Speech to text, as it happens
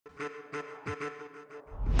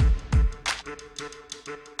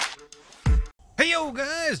Yo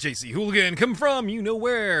guys, JC Hooligan, come from you know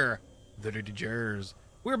where. The Dirty Jers.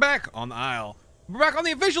 We're back on the Isle. We're back on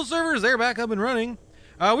the official servers. They're back up and running.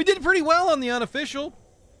 We did pretty well on the unofficial.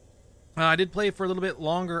 I did play for a little bit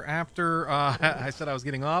longer after I said I was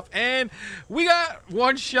getting off, and we got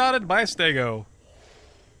one-shotted by a stego.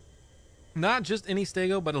 Not just any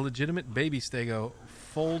stego, but a legitimate baby stego.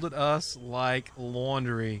 Folded us like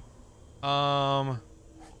laundry. All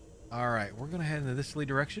right, we're gonna head in this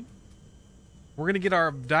direction. We're gonna get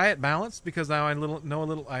our diet balanced because now I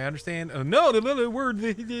understand. No, the words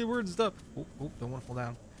and stuff. Oh, don't want to fall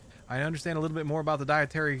down. I understand a little bit more about the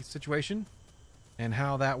dietary situation and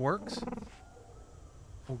how that works.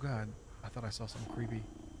 Oh God, I thought I saw something creepy.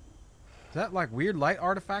 Is that like weird light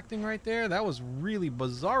artifacting right there? That was really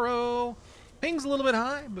bizarro. Ping's a little bit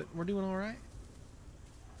high, but we're doing all right.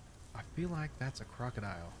 I feel like that's a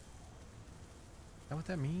crocodile. Is that what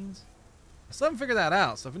that means? I still haven't figured that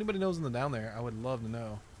out, so if anybody knows in the down there, I would love to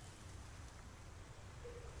know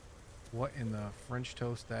what in the French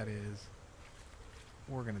toast that is.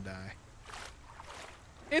 We're gonna die.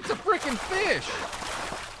 It's a freaking fish!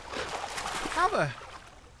 How the...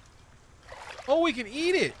 Oh, we can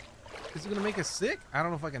eat it! Is it gonna make us sick? I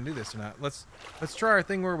don't know if I can do this or not. Let's try our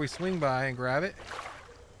thing where we swing by and grab it.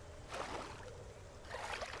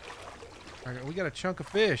 Alright, we got a chunk of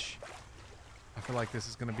fish. I feel like this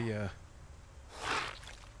is gonna be a...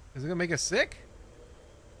 Is it gonna make us sick?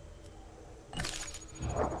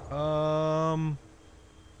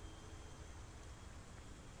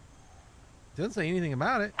 Doesn't say anything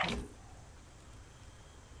about it.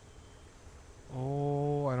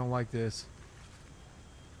 Oh, I don't like this.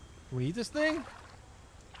 Can we eat this thing?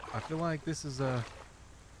 I feel like this is a...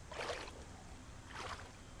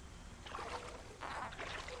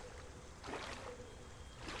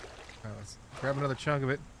 Alright, let's grab another chunk of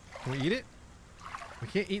it. Can we eat it? We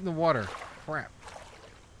can't eat in the water. Crap.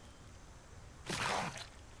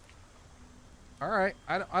 Alright,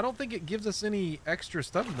 I don't think it gives us any extra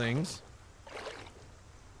stuff things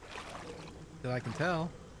that I can tell.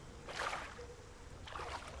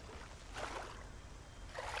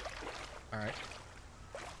 Alright.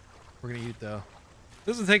 We're gonna eat it though.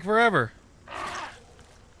 This will take forever.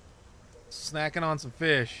 Snacking on some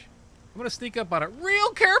fish. I'm gonna sneak up on it real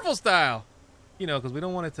careful style. You know, because we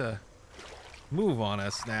don't want it to move on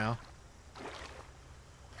us now.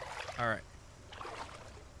 Alright.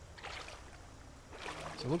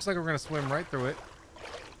 So it looks like we're gonna swim right through it.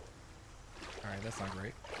 Alright, that's not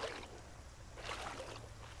great.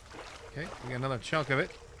 Okay, we got another chunk of it.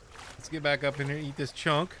 Let's get back up in here and eat this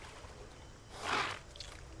chunk.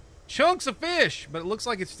 Chunks of fish! But it looks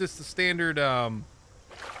like it's just the standard,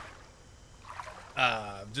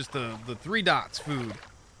 just the 3 dots food.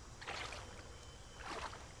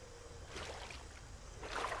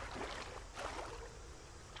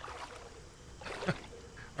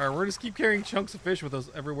 Alright, we're just keep carrying chunks of fish with us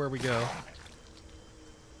everywhere we go.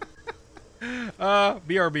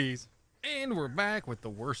 BRBs. And we're back with the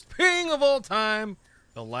worst ping of all time.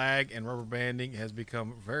 The lag and rubber banding has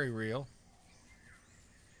become very real.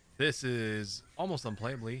 This is almost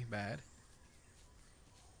unplayably bad.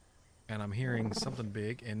 And I'm hearing something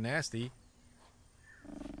big and nasty.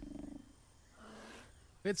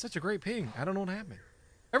 We had such a great ping. I don't know what happened.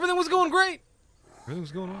 Everything was going great. Everything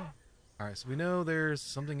was going well. Alright, so we know there's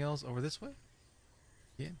something else over this way.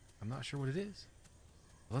 Again, I'm not sure what it is.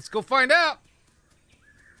 Let's go find out.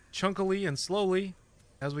 Chunkily and slowly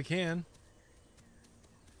as we can.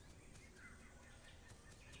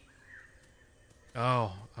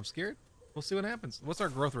 Oh, I'm scared. We'll see what happens. What's our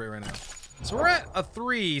growth rate right now? So we're at a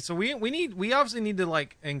 3. So we obviously need to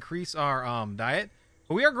like increase our diet,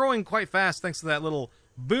 but we are growing quite fast thanks to that little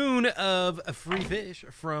boon of a free fish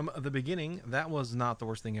from the beginning. That was not the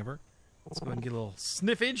worst thing ever. Let's go ahead and get a little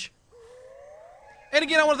sniffage. And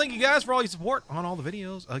again, I want to thank you guys for all your support on all the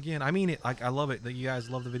videos. Again, I mean it. Like, I love it that you guys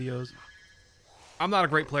love the videos. I'm not a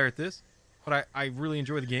great player at this, but I really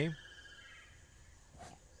enjoy the game.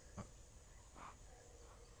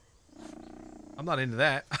 I'm not into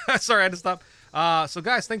that. Sorry, I had to stop. So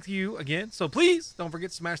guys, thank you again. So please don't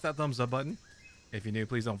forget to smash that thumbs up button. If you're new,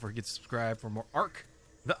 please don't forget to subscribe for more Ark,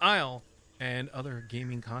 The Isle, and other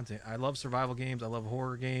gaming content. I love survival games. I love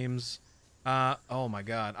horror games. Oh my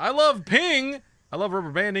God. I love ping. I love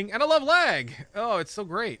rubber banding, and I love lag. Oh, it's so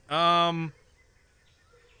great. All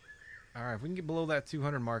right, if we can get below that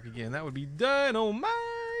 200 mark again, that would be dynamite.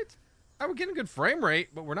 We're getting good frame rate,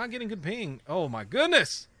 but we're not getting good ping. Oh my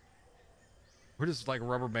goodness. We're just like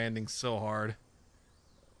rubber banding so hard.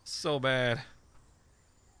 So bad.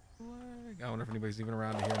 I wonder if anybody's even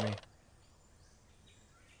around to hear me.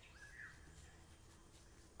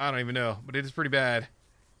 I don't even know, but it is pretty bad.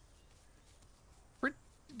 Pretty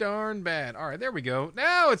darn bad. All right, there we go.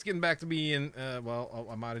 Now it's getting back to being, well,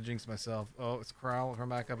 I might have jinxed myself. Oh, it's Corral. Come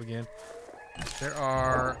back up again. There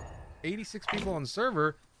are 86 people on the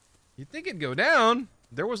server. You'd think it'd go down.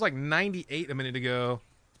 There was like 98 a minute ago.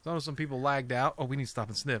 So some people lagged out. Oh, we need to stop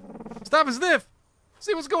and sniff. Stop and sniff!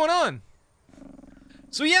 See what's going on.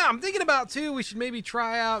 So yeah, I'm thinking about too, we should maybe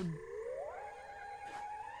try out...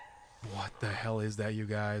 What the hell is that, you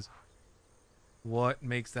guys? What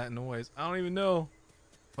makes that noise? I don't even know.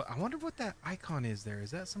 But I wonder what that icon is there. Is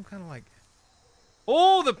that some kind of like...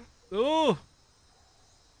 Oh, oh!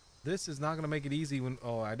 This is not going to make it easy when...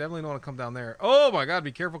 Oh, I definitely don't want to come down there. Oh my god,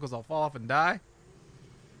 be careful because I'll fall off and die.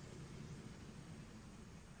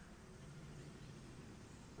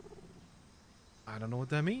 I don't know what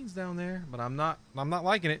that means down there, but I'm not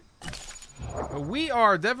liking it. But we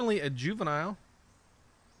are definitely a juvenile.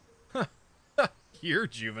 You're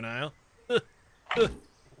juvenile.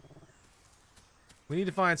 We need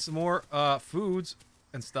to find some more foods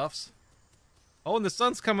and stuffs. Oh, and the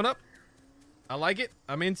sun's coming up. I like it.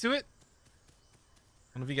 I'm into it.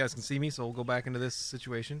 I don't know if you guys can see me, so we'll go back into this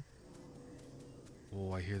situation.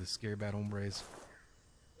 Oh, I hear the scary bad hombres.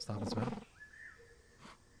 Stop and smell.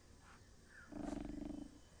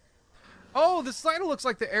 Oh, this side looks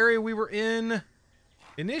like the area we were in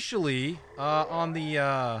initially on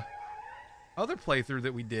the other playthrough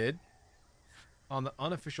that we did on the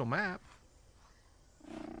unofficial map.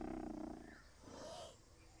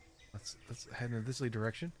 Let's head in this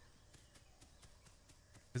direction.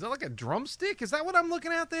 Is that like a drumstick? Is that what I'm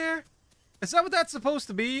looking at there? Is that what that's supposed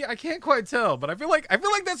to be? I can't quite tell, but I feel like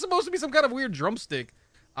that's supposed to be some kind of weird drumstick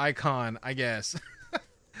icon, I guess.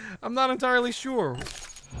 I'm not entirely sure.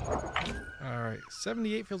 All right,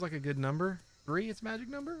 78 feels like a good number. 3, it's a magic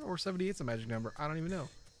number, or 78's a magic number. I don't even know.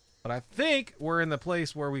 But I think we're in the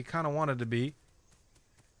place where we kind of wanted to be.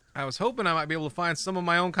 I was hoping I might be able to find some of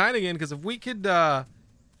my own kind again, because if we could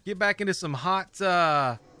get back into some hot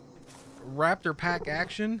raptor pack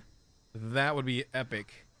action, that would be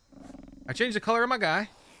epic. I changed the color of my guy.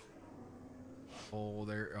 Oh,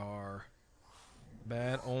 there are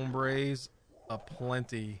bad hombres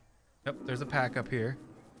aplenty. Yep, there's a pack up here.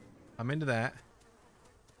 I'm into that.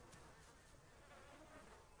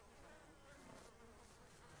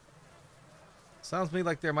 Sounds to me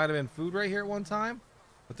like there might have been food right here at one time,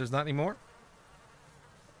 but there's not anymore.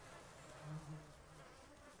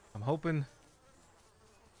 I'm hoping...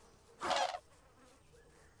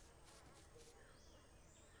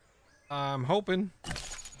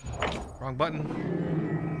 Wrong button.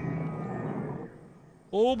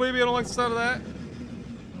 Oh, baby, I don't like the sound of that.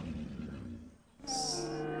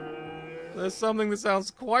 There's something that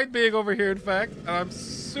sounds quite big over here, in fact, and I'm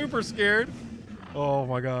super scared. Oh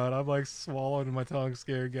my god, I'm like swallowing my tongue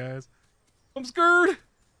scared, guys. I'm scared!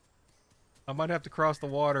 I might have to cross the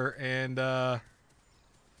water, and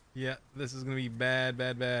yeah, this is gonna be bad,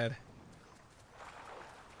 bad, bad.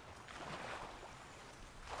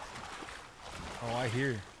 Oh, I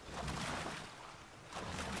hear.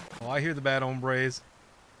 Oh, I hear the bad hombres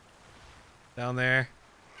down there.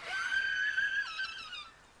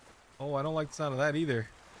 Oh, I don't like the sound of that either.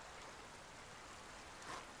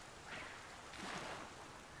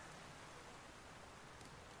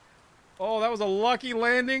 Oh, that was a lucky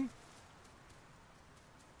landing.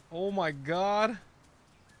 Oh my god.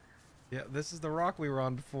 Yeah, this is the rock we were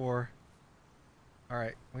on before.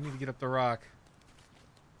 Alright, we need to get up the rock.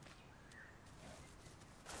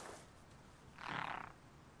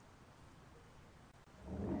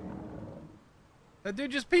 That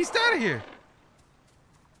dude just pieced out of here.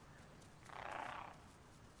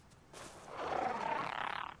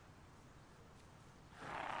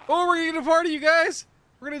 Oh, we're gonna get a party, you guys.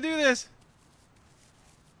 We're gonna do this.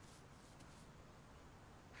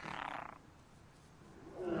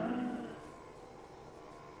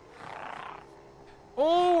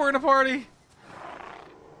 Oh, we're in a party.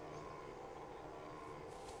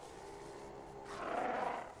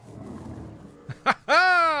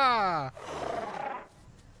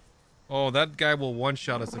 Oh, that guy will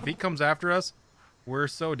one-shot us. If he comes after us, we're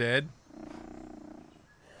so dead.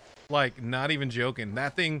 Like, not even joking.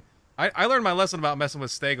 That thing... I learned my lesson about messing with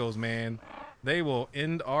Stegos, man. They will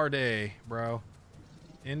end our day, bro.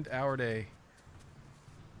 End our day.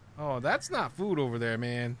 Oh, that's not food over there,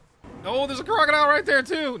 man. Oh, there's a crocodile right there,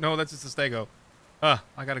 too. No, that's just a Stego. I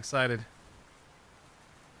got excited.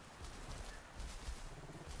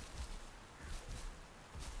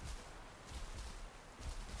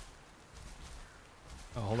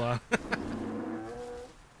 Oh, hold on.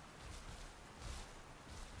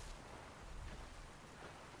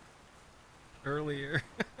 Earlier.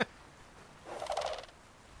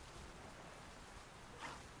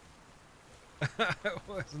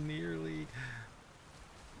 was nearly...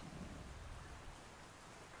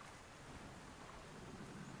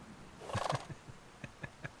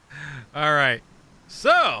 All right.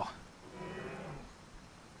 So...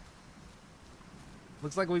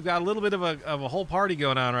 looks like we've got a little bit of a whole party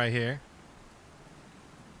going on right here.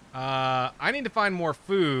 I need to find more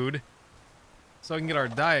food so I can get our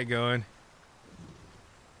diet going.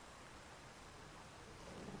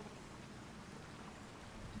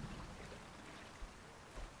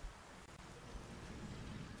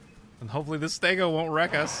 And hopefully this stego won't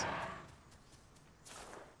wreck us.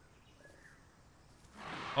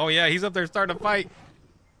 Oh yeah, he's up there starting to fight.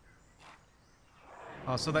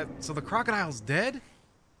 Oh, so the crocodile's dead?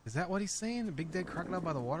 Is that what he's saying? A big dead crocodile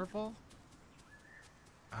by the waterfall?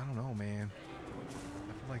 I don't know, man. I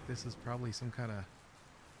feel like this is probably some kind of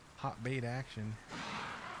hot bait action.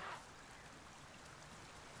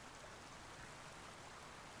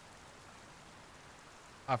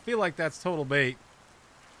 I feel like that's total bait.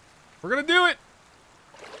 We're gonna do it!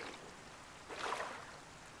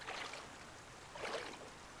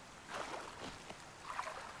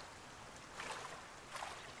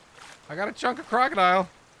 I got a chunk of crocodile.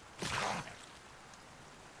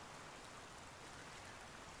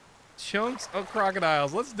 Chunks of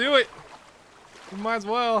crocodiles. Let's do it. We might as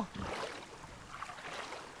well.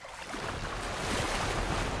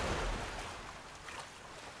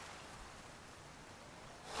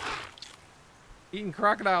 Eating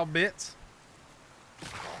crocodile bits.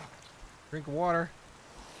 Drink of water.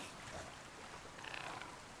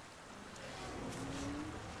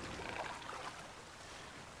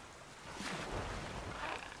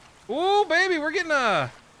 Ooh, baby, we're getting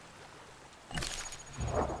a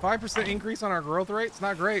 5% increase on our growth rate. It's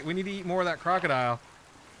not great. We need to eat more of that crocodile.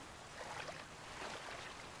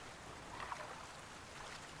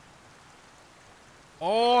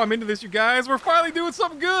 Oh, I'm into this, you guys. We're finally doing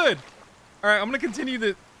something good. All right, I'm going to continue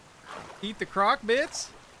to eat the croc bits,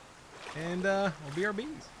 and we'll BRBs.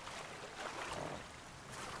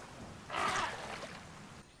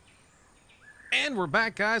 And we're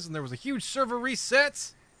back, guys, and there was a huge server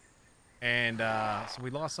reset. And so we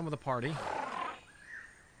lost some of the party.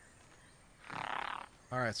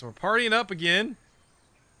 All right, so we're partying up again.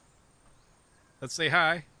 Let's say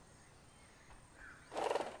hi.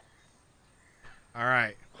 All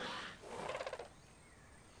right.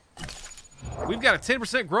 We've got a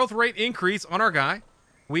 10% growth rate increase on our guy.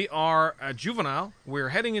 We are a juvenile. We're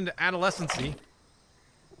heading into adolescency.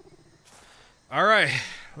 All right.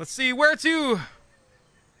 Let's see where to.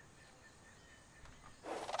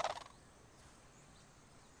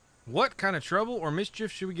 What kind of trouble or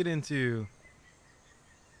mischief should we get into?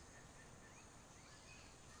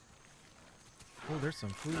 Oh, there's some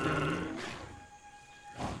food down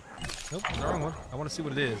here. Nope, the wrong one. I want to see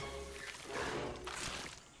what it is.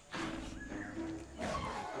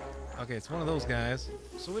 Okay, it's one of those guys,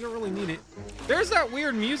 so we don't really need it. There's that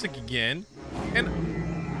weird music again, and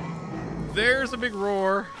there's a big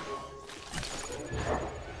roar.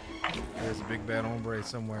 There's a big bad hombre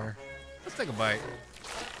somewhere. Let's take a bite.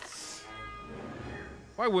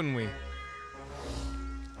 Why wouldn't we?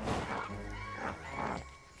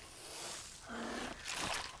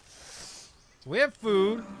 So we have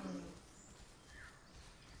food.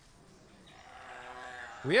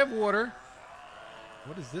 We have water.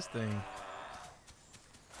 What is this thing?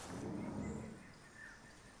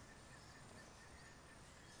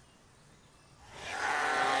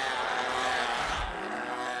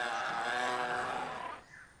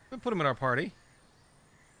 We'll put him in our party.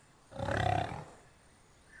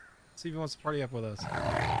 See if he wants to party up with us.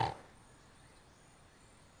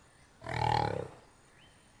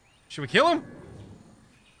 Should we kill him?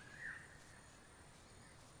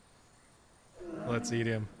 Let's eat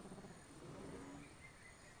him.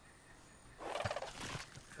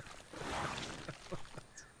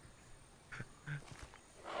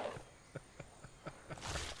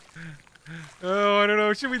 Oh, I don't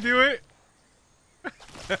know. Should we do it?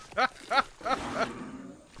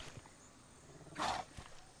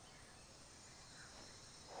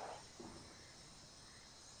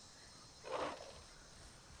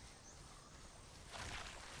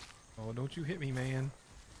 Oh, don't you hit me, man.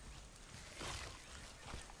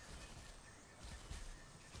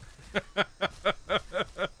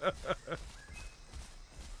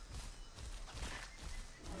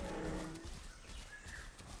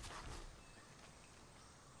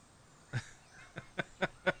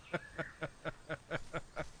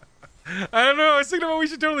 I don't know. I was thinking about we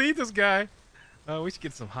should totally eat this guy. We should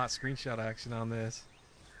get some hot screenshot action on this.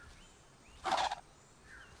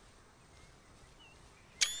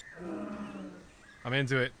 I'm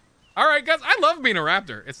into it. All right, guys. I love being a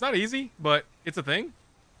raptor. It's not easy, but it's a thing.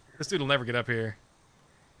 This dude will never get up here.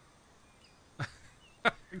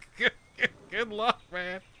 Good luck,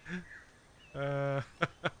 man. Oh,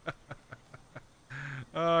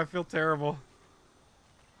 I feel terrible.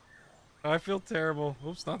 I feel terrible.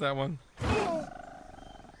 Oops, not that one.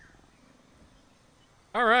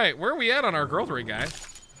 All right, where are we at on our growth rate, guys?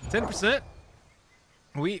 10%.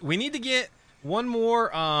 We need to get one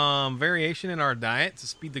more variation in our diet to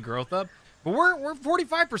speed the growth up. But we're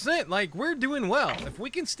 45%. Like, we're doing well. If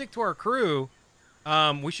we can stick to our crew,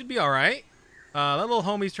 we should be all right. That little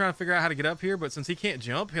homie's trying to figure out how to get up here, but since he can't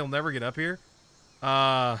jump, he'll never get up here.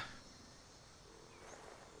 He'll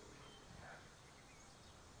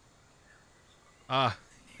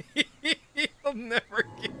never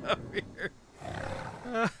get up here.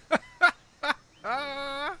 Poor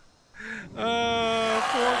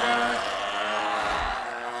guy.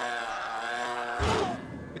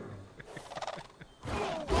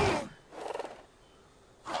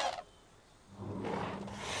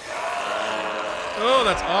 Oh,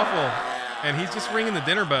 that's awful. And he's just ringing the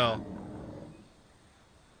dinner bell.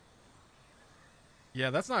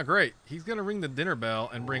 Yeah, that's not great. He's going to ring the dinner bell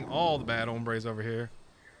and bring all the bad hombres over here.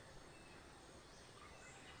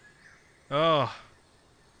 Oh,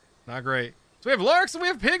 not great. So we have Larks and we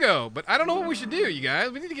have Pigo, but I don't know what we should do, you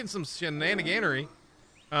guys. We need to get some shenaniganery.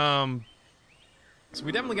 So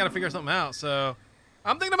we definitely got to figure something out. So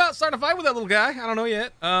I'm thinking about starting a fight with that little guy. I don't know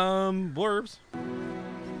yet. Blurbs.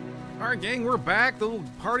 All right, gang, we're back. The little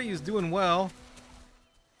party is doing well.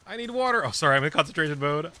 I need water. Oh, sorry, I'm in concentration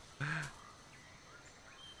mode.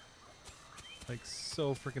 Like,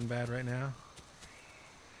 so freaking bad right now.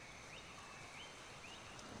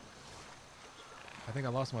 I think I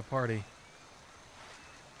lost my party.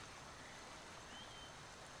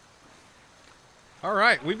 All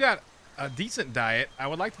right, we've got a decent diet. I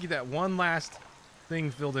would like to get that one last thing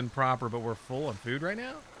filled in proper, but we're full on food right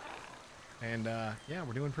now. And, yeah,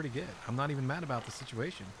 we're doing pretty good. I'm not even mad about the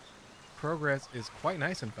situation. Progress is quite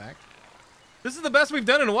nice, in fact. This is the best we've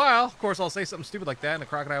done in a while. Of course, I'll say something stupid like that, and the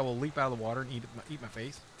crocodile will leap out of the water and eat my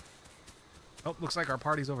face. Oh, looks like our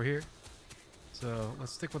party's over here. So,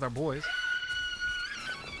 let's stick with our boys.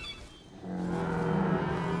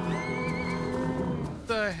 What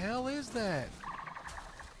the hell is that?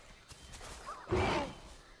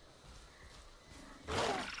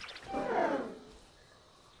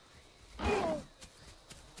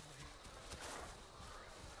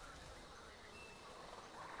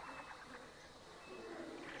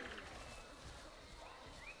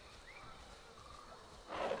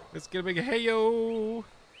 Let's get a big hey-yo.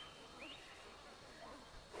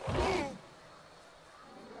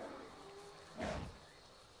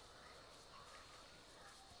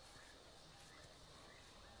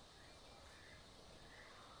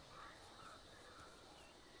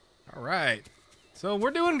 All right. So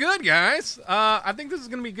we're doing good, guys. I think this is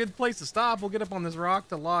going to be a good place to stop. We'll get up on this rock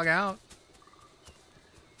to log out.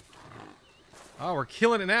 Oh, we're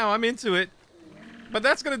killing it now. I'm into it. But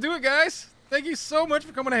that's going to do it, guys. Thank you so much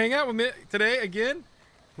for coming to hang out with me today again.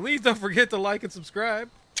 Please don't forget to like and subscribe.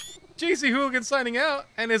 JC Hooligan signing out.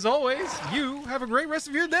 And as always, you have a great rest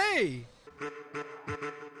of your day.